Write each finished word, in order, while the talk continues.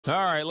All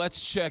right,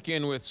 let's check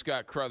in with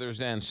Scott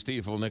Crothers and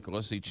Steve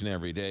Nicholas each and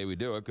every day. We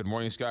do it. Good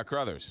morning, Scott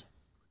Crothers.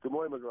 Good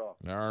morning, McGraw.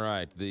 All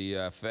right,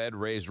 the Fed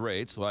raised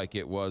rates like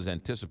it was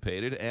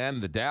anticipated,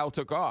 and the Dow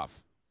took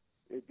off.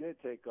 It did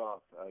take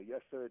off.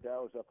 Yesterday, the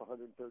Dow was up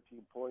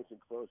 113 points and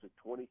closed at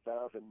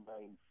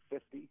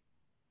 20,950.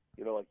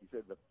 You know, like you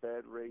said, the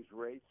Fed raised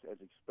rates as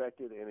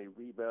expected, and a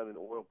rebound in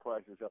oil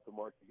prices up the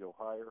market to go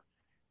higher.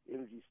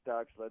 Energy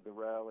stocks led the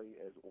rally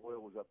as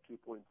oil was up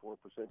 2.4%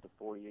 to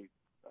 48.86.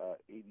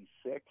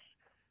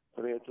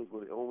 Financials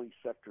were the only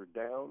sector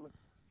down,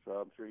 so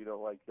I'm sure you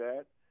don't like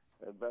that.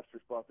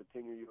 Investors bought the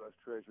 10-year U.S.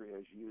 Treasury,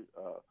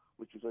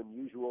 which is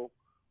unusual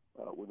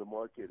when the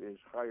market is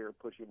higher,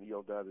 pushing the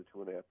yield down to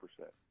 2.5%.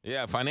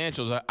 Yeah,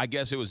 financials, I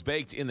guess it was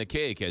baked in the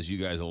cake, as you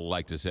guys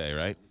like to say,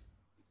 right?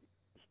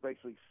 It's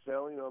basically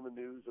selling on the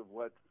news of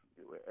what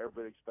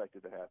everybody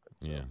expected to happen.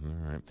 Yeah,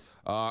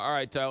 all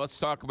right. Let's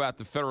talk about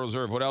the Federal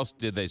Reserve. What else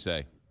did they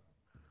say?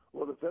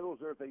 Well, the Federal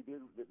Reserve, they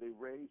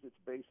raised its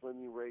base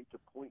lending rate to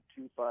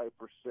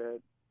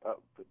 0.25%.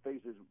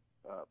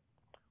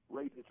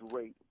 Raised its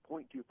rate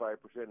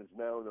 0.25% is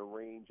now in the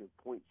range of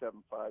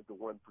 0.75 to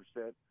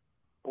 1%.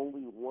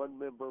 Only one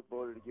member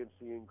voted against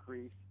the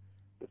increase.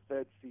 The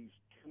Fed sees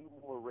 2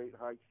 more rate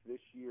hikes this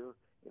year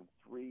and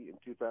 3 in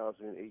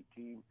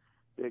 2018.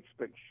 They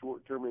expect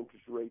short-term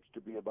interest rates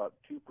to be about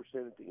 2%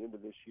 at the end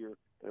of this year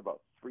and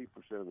about 3% at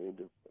the end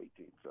of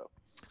 2018. So.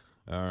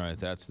 All right,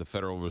 that's the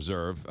Federal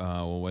Reserve.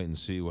 We'll wait and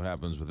see what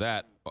happens with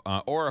that.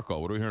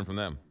 Oracle, what are we hearing from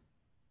them?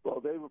 Well,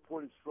 they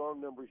reported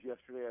strong numbers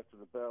yesterday after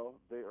the bell.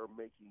 They are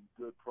making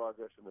good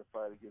progress in their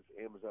fight against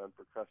Amazon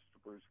for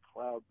customers'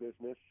 cloud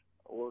business.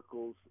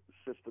 Oracle's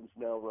systems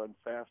now run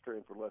faster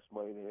and for less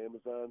money than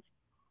Amazon's.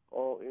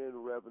 All-in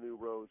revenue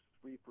rose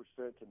 3%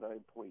 to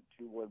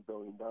 $9.21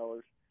 billion.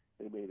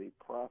 They made a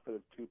profit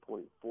of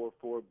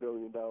 $2.44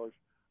 billion,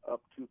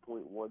 up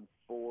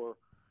 2.14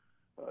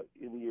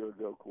 in the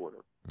year-ago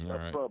quarter.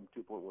 Right. From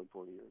 2.14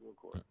 in the year-ago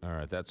quarter. All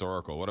right, that's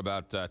Oracle. What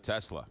about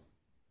Tesla?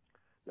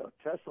 Now,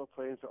 Tesla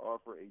plans to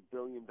offer $1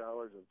 billion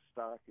of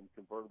stock and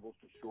convertibles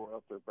to shore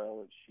up their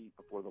balance sheet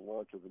before the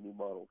launch of the new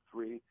Model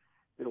 3.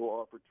 It will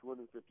offer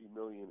 $250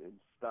 million in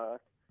stock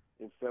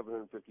and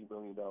 $750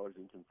 million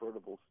in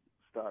convertible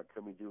stock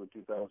coming due in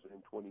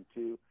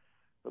 2022.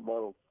 The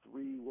Model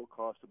 3 will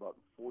cost about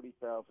 $40,000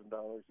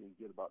 and you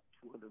get about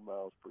 200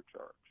 miles per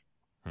charge.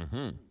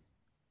 Mm-hmm.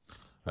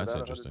 That's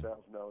interesting.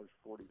 $100,000,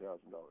 $40,000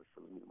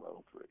 for the new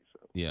Model 3. So.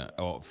 Yeah.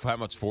 Oh, how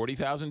much?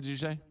 40,000? Did you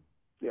say?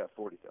 Yeah,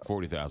 40,000.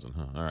 40,000.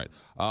 Huh. All right.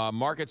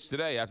 Markets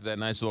today after that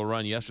nice little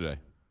run yesterday.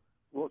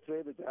 Well,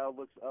 today the Dow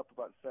looks up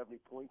about 70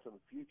 points on the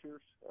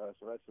futures,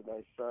 so that's a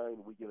nice sign.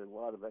 We get a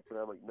lot of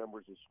economic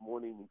numbers this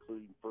morning,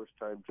 including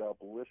first-time job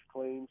list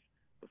claims,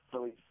 the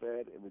Philly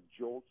Fed, and the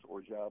JOLTS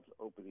or jobs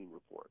opening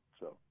report.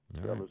 So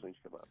see how those things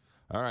come out.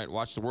 All right.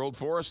 Watch the world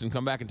for us and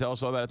come back and tell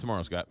us all about it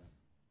tomorrow, Scott.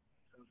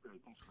 Sounds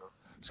great. Thanks, Scott.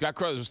 Scott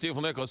Crothers with Steve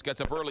Nicholas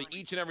gets up early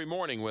each and every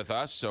morning with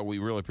us, so we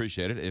really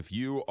appreciate it. If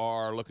you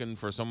are looking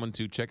for someone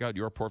to check out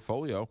your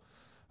portfolio,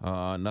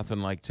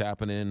 nothing like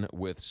tapping in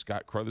with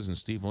Scott Crothers and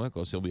Steve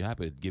Nicholas. He'll be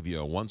happy to give you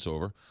a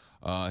once-over.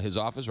 His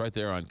office right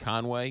there on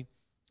Conway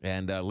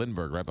and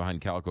Lindbergh, right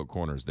behind Calico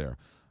Corners there,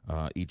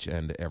 each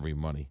and every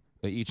morning.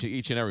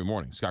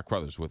 Scott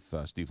Crothers with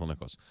Steve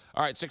Nicholas.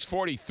 All right,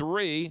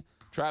 6:43,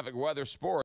 traffic, weather, sports.